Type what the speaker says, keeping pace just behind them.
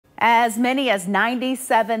As many as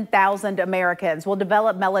 97,000 Americans will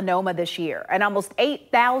develop melanoma this year, and almost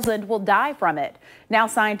 8,000 will die from it. Now,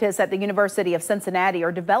 scientists at the University of Cincinnati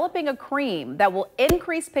are developing a cream that will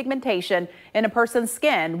increase pigmentation in a person's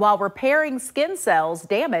skin while repairing skin cells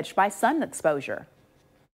damaged by sun exposure.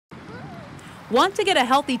 Want to get a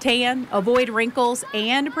healthy tan, avoid wrinkles,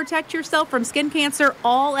 and protect yourself from skin cancer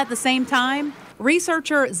all at the same time?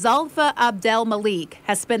 Researcher Zulfa Abdel Malik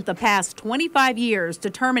has spent the past 25 years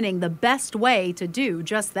determining the best way to do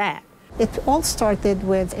just that. It all started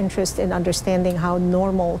with interest in understanding how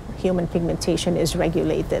normal human pigmentation is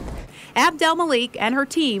regulated. Abdel Malik and her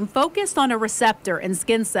team focused on a receptor in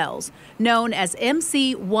skin cells known as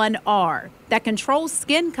MC1R that controls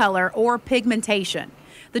skin color or pigmentation.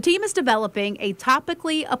 The team is developing a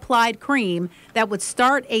topically applied cream that would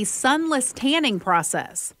start a sunless tanning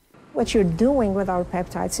process. What you're doing with our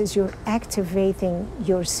peptides is you're activating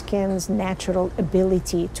your skin's natural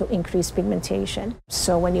ability to increase pigmentation.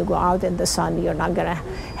 So when you go out in the sun, you're not going to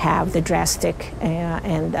have the drastic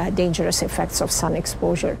and dangerous effects of sun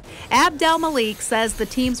exposure. Abdel Malik says the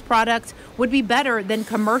team's product would be better than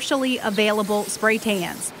commercially available spray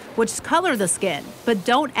tans, which color the skin but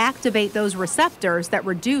don't activate those receptors that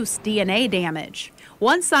reduce DNA damage.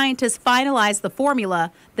 Once scientists finalize the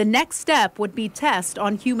formula, the next step would be test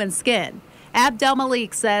on human skin. Abdel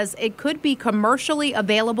Malik says it could be commercially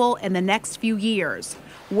available in the next few years,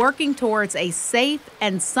 working towards a safe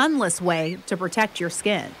and sunless way to protect your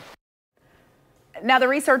skin. Now, the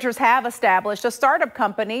researchers have established a startup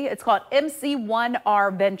company. It's called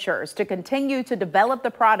MC1R Ventures to continue to develop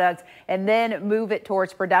the product and then move it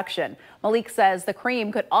towards production. Malik says the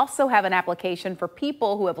cream could also have an application for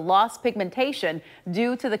people who have lost pigmentation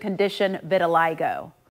due to the condition vitiligo.